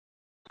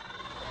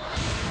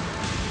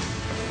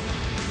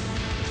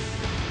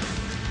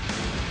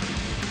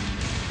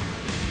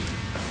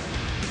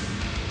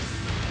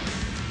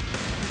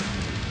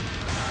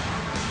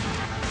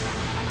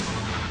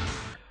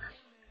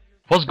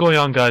What's going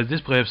on, guys? This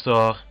is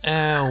ProHipStar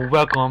and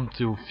welcome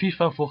to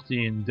FIFA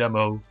 14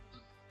 demo.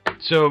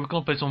 So we're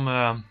gonna play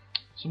some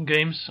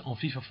games on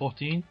FIFA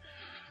 14.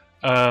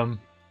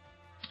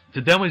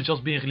 The demo is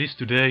just being released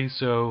today,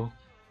 so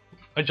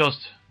I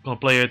just gonna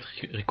play it,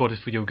 record it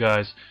for you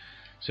guys.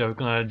 So we're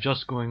gonna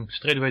just going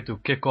straight away to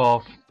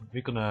kickoff.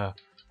 We're gonna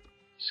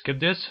skip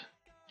this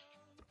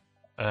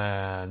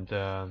and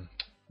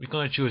we're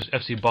gonna choose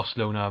FC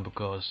Barcelona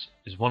because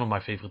it's one of my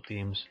favorite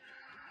teams.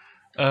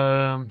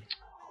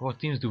 What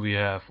teams do we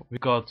have? We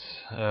got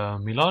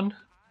Milan,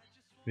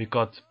 we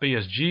got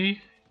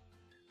PSG,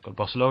 got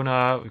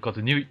Barcelona, we got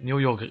the New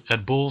York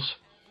Red Bulls,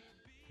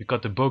 we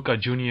got the Boca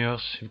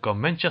Juniors, we got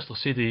Manchester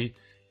City,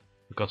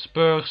 we got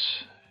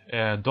Spurs,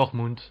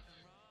 Dortmund,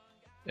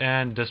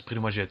 and that's pretty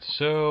much it.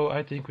 So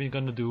I think we're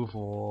gonna do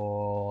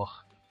for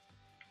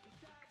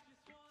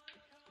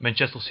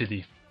Manchester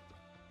City.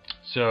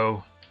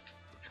 So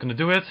we're gonna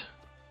do it.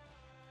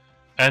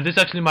 And this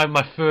is actually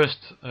my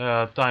first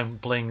time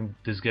playing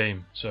this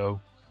game,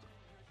 so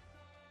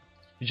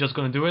we're just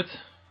gonna do it,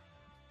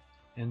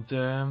 and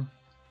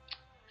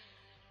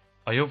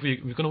I hope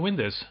we're gonna win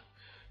this.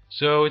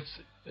 So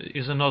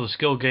it's another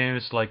skill game.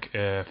 It's like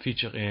a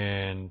feature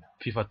in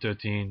FIFA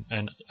 13,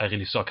 and I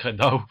really suck right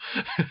now.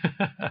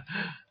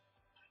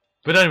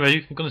 But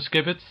anyway, I'm gonna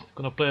skip it.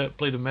 Gonna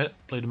play the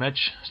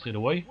match straight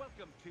away.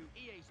 Welcome to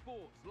EA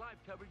Sports live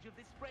coverage of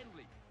this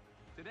friendly.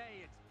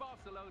 Today it's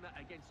Barcelona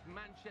against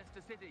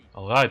Manchester City.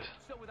 Alright.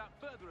 So without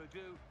further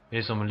ado,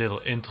 Here's some little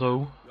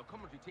intro. Your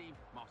commentary team,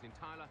 Martin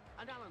Tyler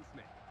and Alan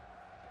Smith.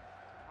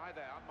 Hi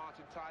there, I'm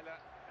Martin Tyler,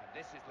 and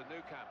this is the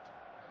Nou Camp.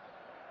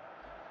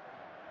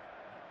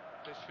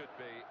 This should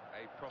be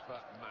a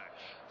proper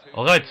match.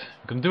 Alright,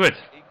 we can do it.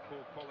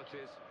 Equal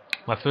qualities.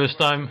 My first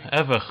time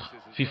ever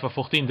FIFA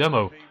 14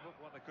 demo.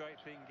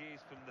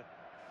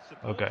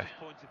 Okay.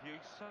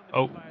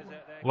 Oh,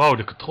 wow,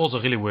 the controls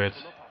are really weird.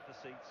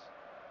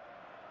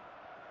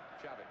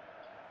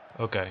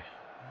 Okay.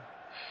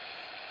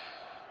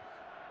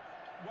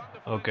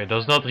 Okay,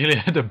 that's not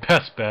really the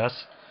best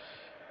pass.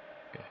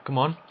 Okay, come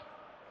on.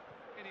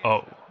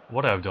 Oh,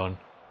 what have I done?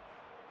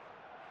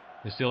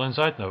 He's still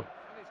inside? No.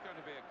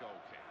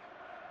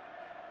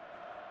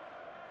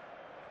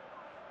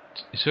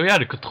 So yeah,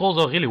 the controls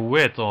are really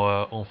weird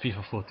on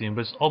FIFA 14,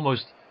 but it's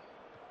almost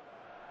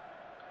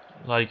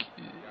like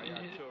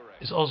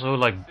it's also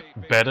like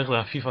better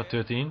than FIFA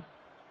 13.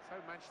 So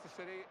Manchester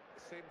City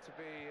seem to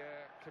be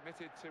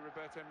committed to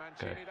Roberto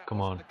Mancini. Okay, That come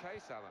wasn't on. the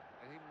case, Alan.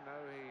 Even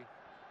though he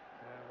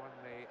won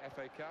the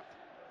FA Cup,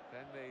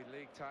 then the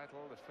league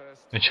title, the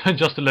first. And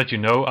just to let you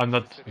know, I'm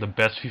not the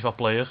best FIFA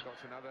player,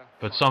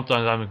 but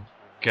sometimes I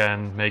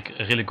can make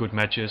really good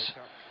matches.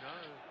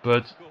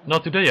 But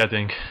not today, I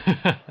think.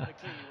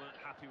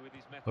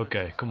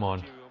 Okay, come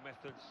on.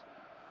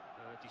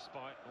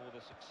 Despite all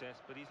the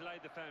success, but he's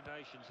laid the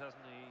foundations,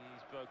 hasn't he?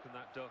 He's broken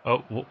that duck.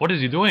 Oh, what is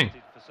he doing?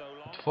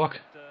 What the fuck?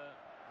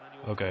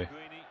 Okay.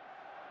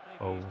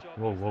 Oh,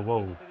 whoa, whoa,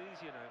 whoa.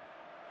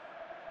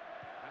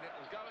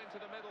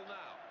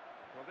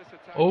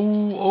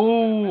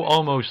 Oh,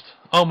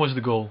 almost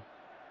the goal.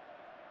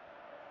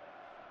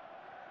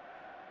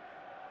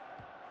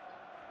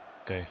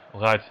 Okay,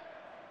 alright.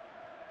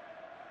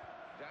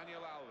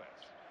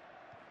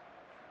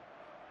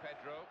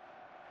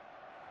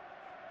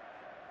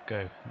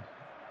 Okay,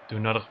 do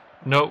another.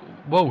 No,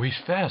 whoa, he's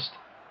fast.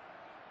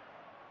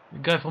 The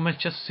guy from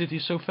Manchester City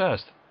is so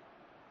fast.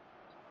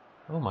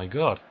 Oh my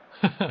god.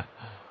 And now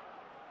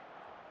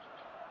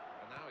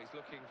he's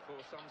looking for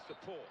some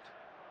support.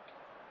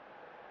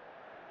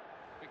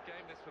 Big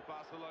game this for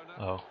Barcelona.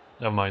 Oh,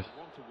 never mind.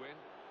 They want to win.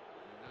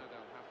 And now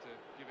they'll have to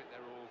give it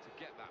their all to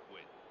get that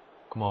win.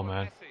 Come on,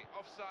 man. Messi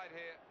offside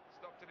here,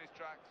 stopped in his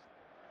tracks.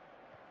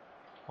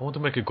 I want to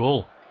make a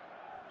goal.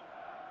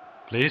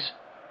 Please.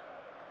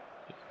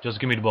 Just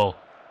give me the ball.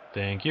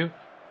 Thank you.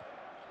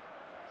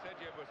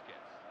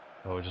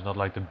 Oh, it's not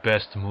like the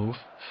best move.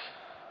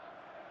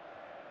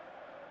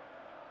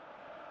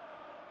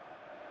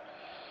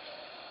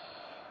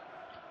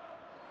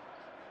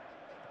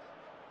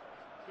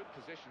 Good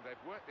position. They've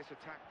worked this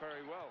attack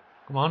very well.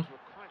 Come on. We're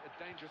quite a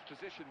dangerous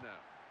position now.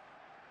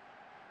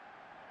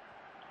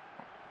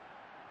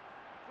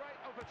 Great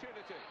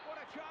opportunity. What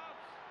a chance.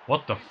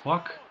 What the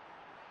fuck?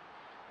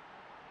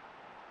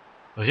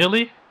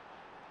 Really?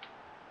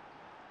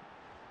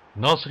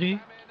 Nasri?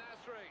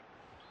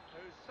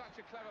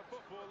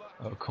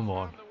 Oh, come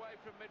on.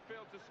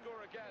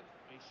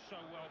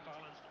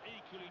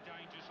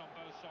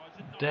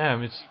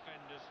 Damn, it's...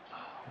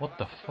 What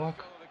the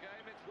fuck?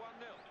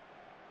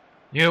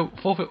 You know,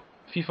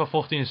 FIFA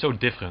 14 is so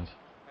different.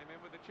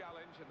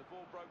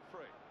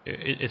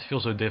 It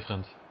feels so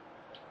different.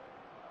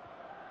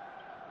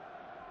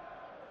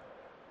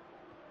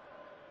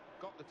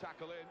 Got the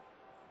tackle in.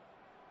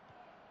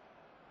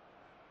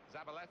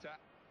 Zabaleta.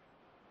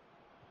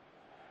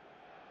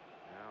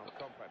 Now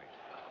Company.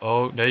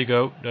 Oh, there you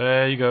go,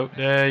 there you go,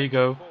 there you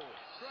go.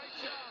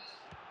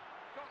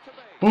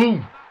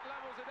 Boom!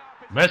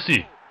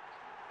 Messi!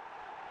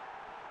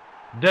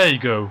 There you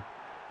go.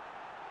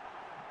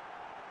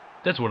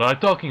 That's what I'm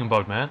talking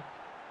about, man. And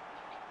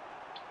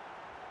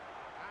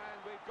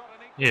we've got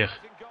an Here,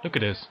 equalising goal look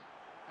at this.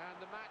 And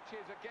the match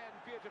is again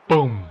beautifully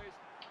Boom. poised.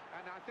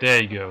 And I think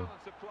There you the go.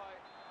 balance of play,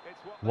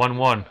 it's what they 1-1.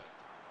 deserve.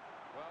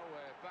 Well,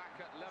 we're back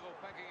at level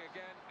pegging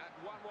again at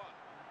 1-1.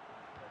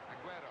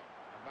 Aguero,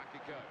 and back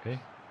it goes. Okay.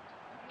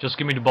 Just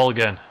give me the ball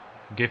again.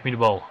 Give me the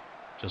ball.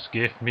 Just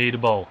give me the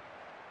ball.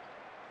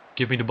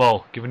 Give me the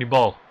ball. Give me the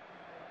ball.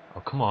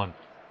 Oh, come on.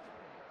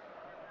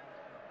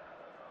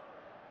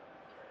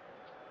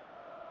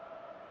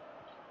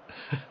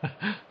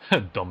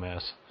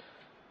 Dumbass.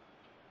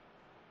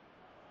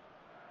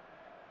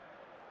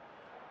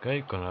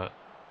 Okay, gonna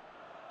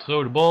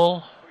throw the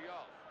ball.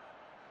 Puyol.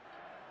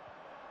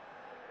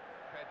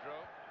 Pedro.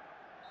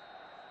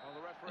 Well,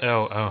 the referee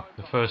Oh, doesn't oh, know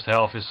the time. first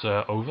half is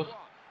over. 1-1.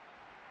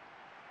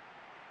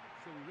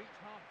 So we reach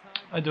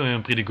half-time. I'm doing a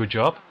pretty good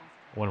job.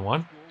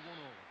 1-1.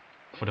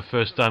 For the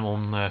first time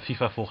on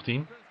FIFA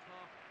 14. First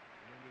half,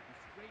 and then we'll be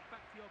straight back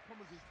to your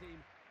commentary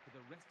team for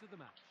the rest of the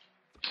match.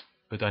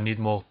 But I need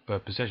more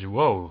possession.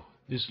 Whoa,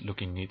 this is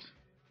looking neat.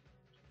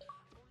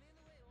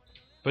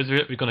 But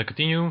we're gonna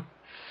continue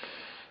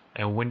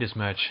and win this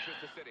match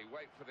Manchester City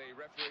wait for the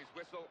referee's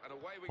whistle, and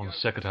away we on go the for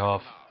second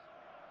half.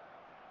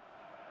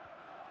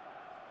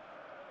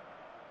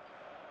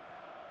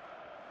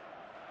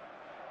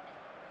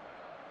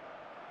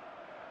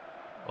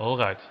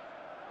 Alright,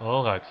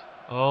 alright,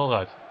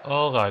 alright,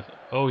 alright.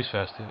 Oh, he's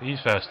fast, he's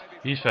fast,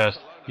 he's fast,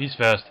 he's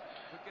fast.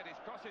 Could get his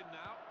cross in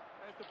now.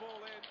 There's the ball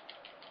in.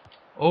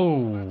 That's a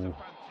Oh,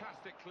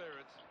 fantastic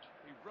clearance.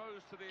 He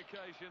rose to the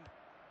occasion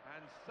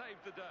and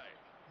saved the day.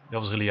 that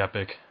was really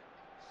epic.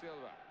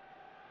 Silva.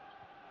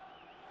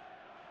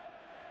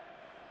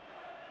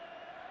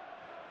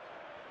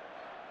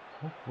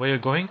 Where are you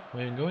going?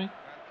 Where are you going?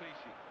 Van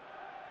Clichy.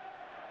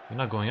 You're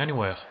not going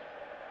anywhere.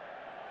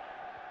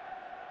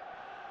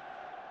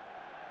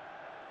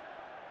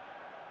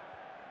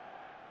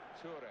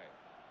 Toure.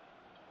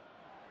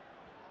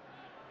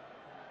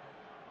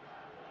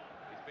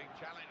 He's being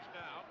challenged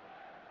now.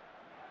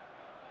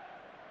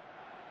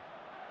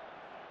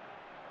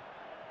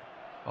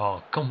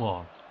 Oh, come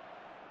on.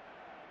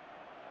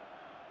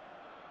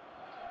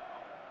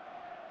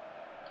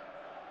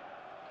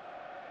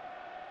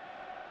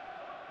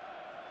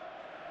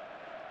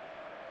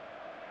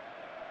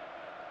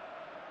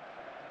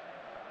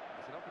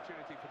 It's an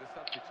opportunity for the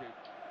substitute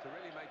to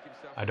really make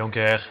himself. I don't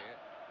appear care. here.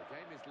 The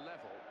game is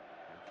level,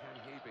 and can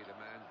he be the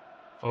man?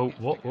 to Oh,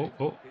 whoa, whoa, instigate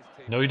whoa. his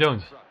team No, you in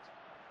don't. front?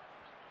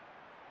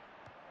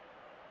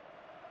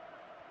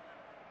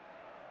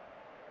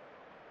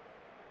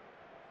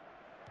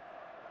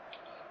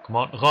 Come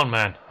on, run,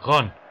 man,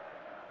 run.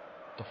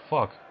 What the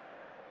fuck?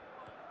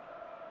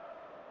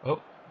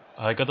 Oh,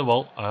 I got the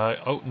ball.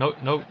 Oh, no,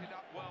 no. Set it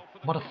up well for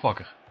the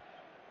Motherfucker.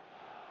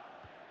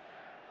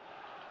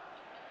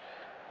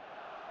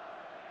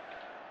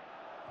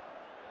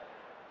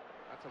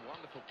 That's a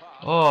wonderful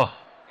pass. Oh,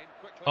 In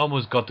quickly.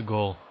 almost got the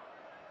goal.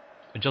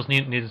 I just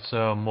needed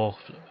more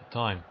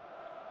time.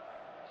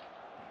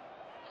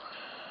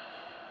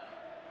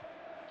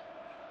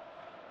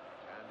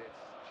 And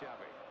it's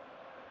Xavi.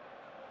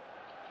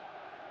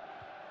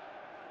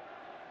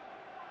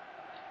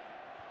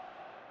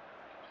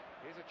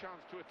 Here's a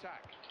chance to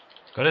attack.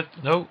 Got it?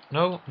 No,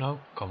 no, no.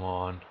 Come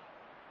on.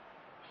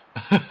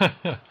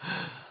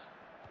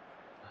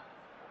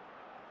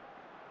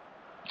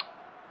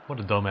 What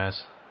a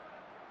dumbass.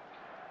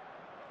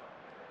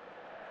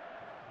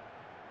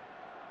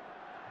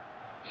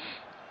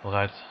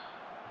 Alright,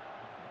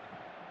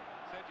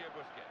 Sergio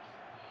Busquets.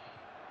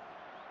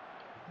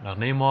 naar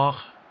Neymar.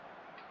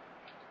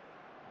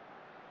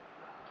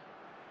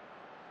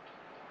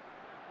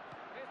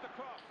 Here's the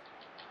cross.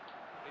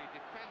 The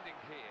defending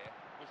here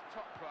was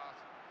top class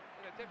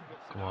in a difficult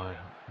Come on,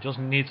 scenario. just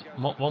need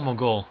one more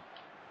goal.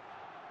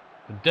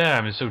 But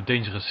damn, it's so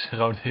dangerous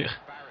around here.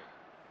 Barry.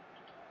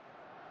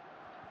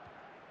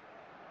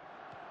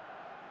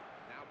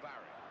 Now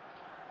Barry.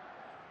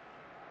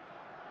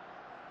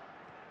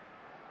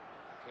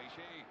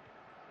 Clichy.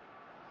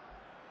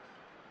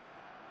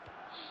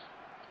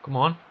 Come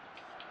on.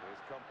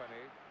 Here's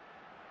Company.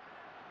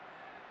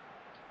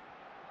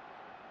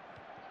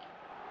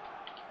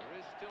 There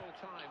is still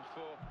time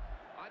for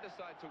either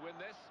side to win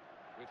this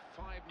with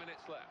 5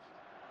 minutes left.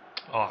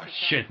 Oh This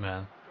shit, attack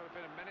man. got a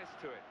bit of menace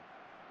to it.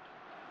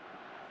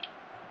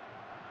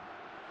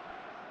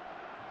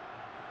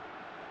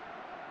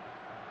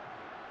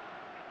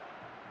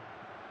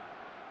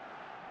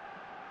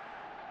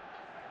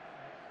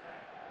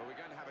 Well, we're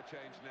going to have a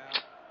change now.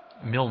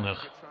 Milner.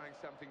 Manager trying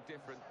something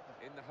different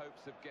in the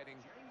hopes of getting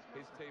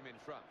his team in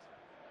front.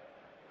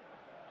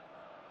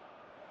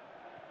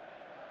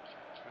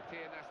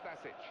 Matija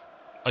Nastasic.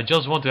 I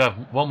just want to have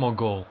one more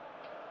goal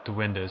to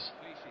win this.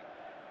 Clichy.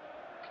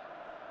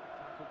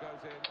 Tackle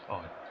goes in. Oh,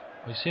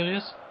 are you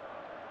serious?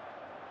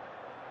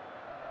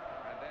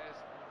 And there's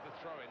the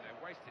throw in. They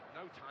wasted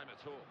no time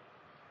at all.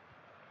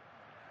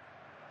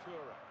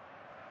 Toure.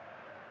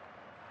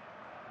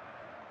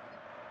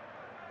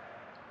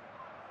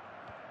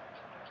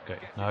 Okay,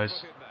 Gets his nice.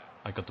 foot in there.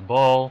 I got the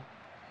ball.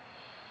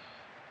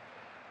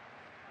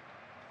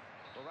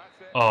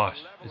 that's it. Oh, Level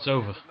it's at the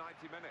end over. of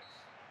 90 minutes.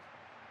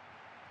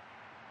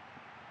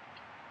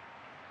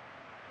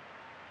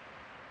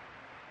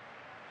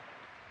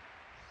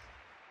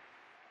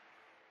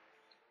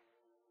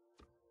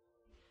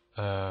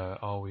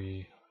 Are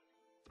we?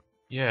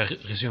 Yeah,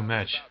 resume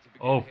match. About to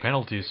begin Oh, here.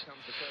 penalties. Here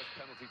comes the first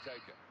penalty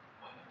taker.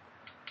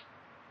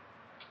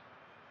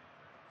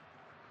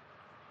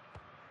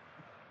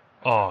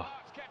 Oh,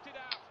 Hart's kept it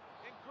out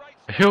in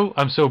great style. yo,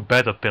 I'm so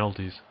bad at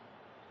penalties.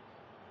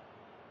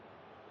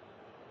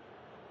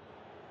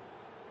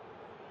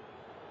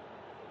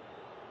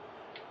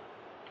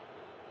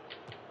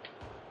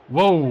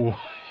 Whoa,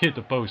 hit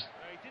the post.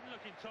 He didn't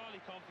look entirely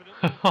confident.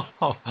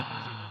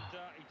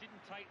 He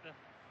didn't take the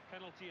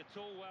penalty at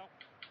all well.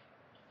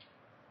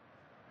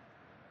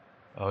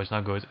 Oh, it's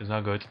not good. It's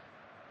not good.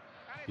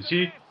 And You it's a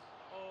see? miss.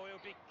 Oh,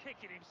 he'll be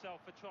kicking himself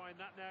for trying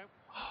that now.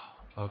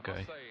 I Okay.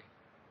 must say,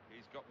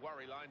 he's got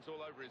worry lines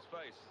all over his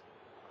face.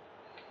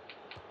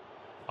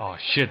 Oh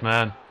shit,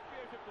 man.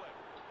 Beautifully.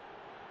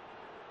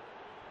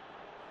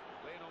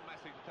 Lionel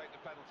Messi to take the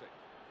penalty.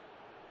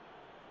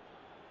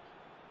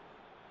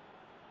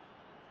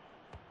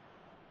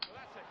 Well,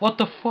 that's a What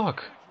the fuck?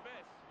 huge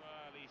miss.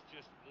 Well, he's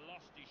just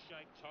lost his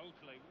shape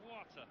totally.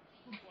 What a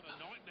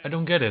nightmare. I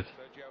don't get it.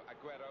 Sergio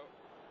Aguero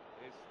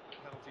is the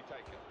penalty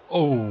taker.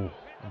 Oh,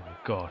 oh my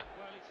god.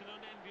 Well, it's an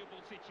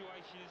unenviable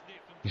situation, isn't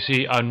it? You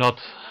see, I'm not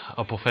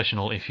a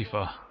professional in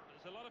FIFA.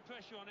 There's a lot of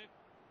pressure on him.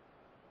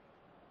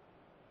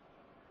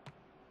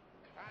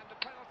 And the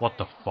penalty What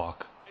the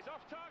fuck? is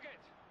off target.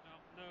 No,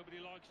 nobody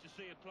likes to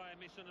see a player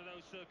miss under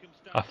those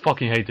circumstances. I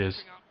fucking hate this.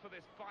 Stepping up for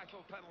this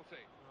vital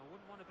penalty. I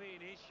wouldn't want to be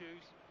in his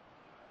shoes.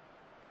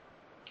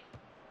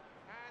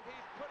 And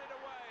he's put it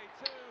away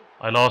to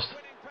I lost. the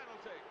winning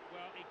penalty.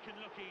 Well, it can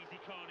look easy,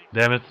 can't it?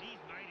 Damn it.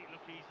 He's made it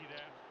look easy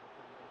there.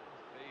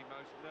 The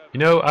most nervous You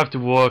know, I have to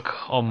work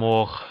on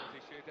more penalty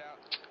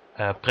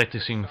shootout.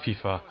 practicing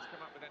FIFA. No one's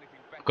come up with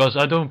anything better. Because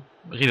I don't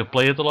really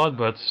play it a lot,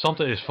 but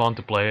sometimes it's fun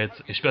to play it,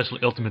 especially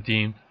Ultimate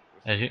Team.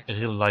 I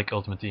really like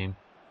Ultimate Team.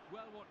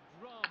 Well, what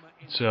drama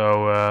in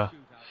So, that shootout there.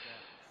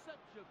 Such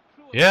a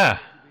cruel yeah, way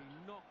to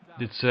be knocked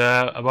out. it's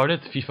about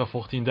it, FIFA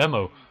 14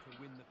 demo. To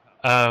win the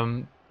cup.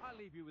 Um, I'll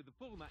leave you with the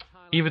full match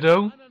highlights, even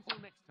though and until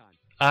next time,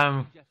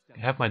 I Jeff Stone.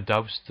 have my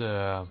doubts,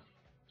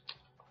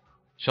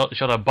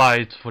 shall I buy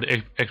it for the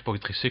Xbox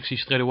 360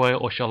 straight away,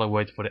 or shall I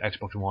wait for the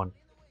Xbox One?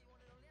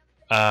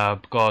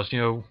 Because, you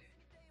know,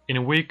 in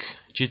a week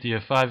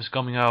GTA 5 is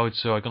coming out,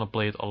 so I'm gonna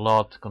play it a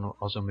lot. Gonna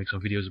also make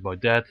some videos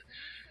about that.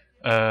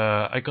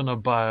 I'm gonna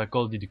buy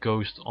Call of Duty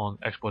Ghost on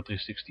Xbox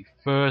 360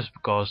 first,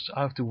 because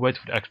I have to wait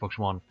for the Xbox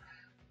One.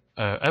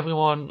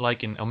 Everyone,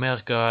 like in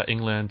America,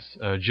 England,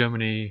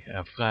 Germany,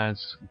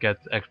 France, get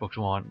Xbox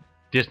One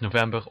this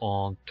November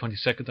on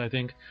 22nd, I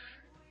think.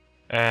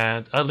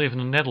 And I live in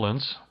the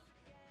Netherlands,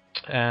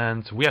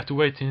 and we have to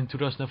wait in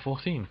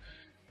 2014,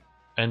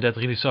 and that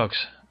really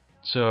sucks.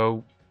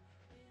 So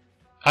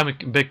I'm a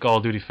big Call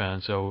of Duty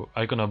fan, so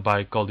I'm gonna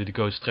buy Call of Duty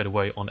Ghost straight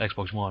away on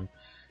Xbox One,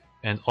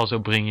 and also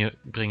bring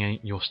in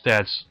your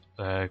stats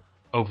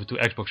over to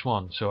Xbox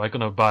One. So I'm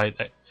gonna buy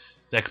the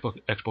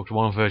Xbox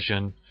One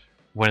version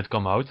when it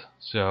come out.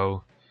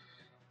 So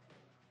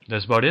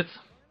that's about it.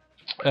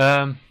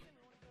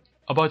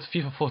 About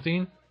FIFA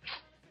 14,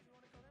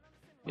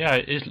 yeah,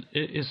 it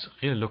is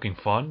really looking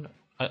fun.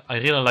 I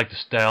really like the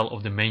style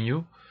of the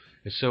menu.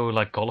 It's so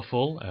like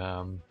colorful,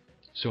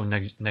 so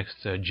next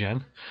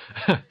gen.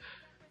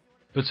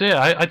 But so, yeah,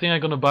 I think I'm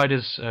gonna buy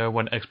this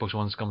when Xbox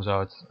One comes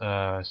out.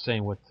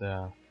 Same with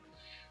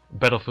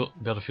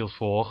Battlefield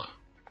 4,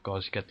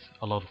 because you get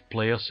a lot of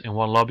players in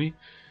one lobby.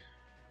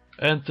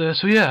 And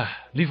so yeah,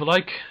 leave a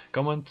like,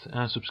 comment,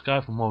 and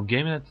subscribe for more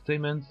gaming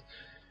entertainment.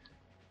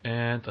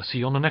 And I'll see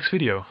you on the next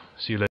video. See you later.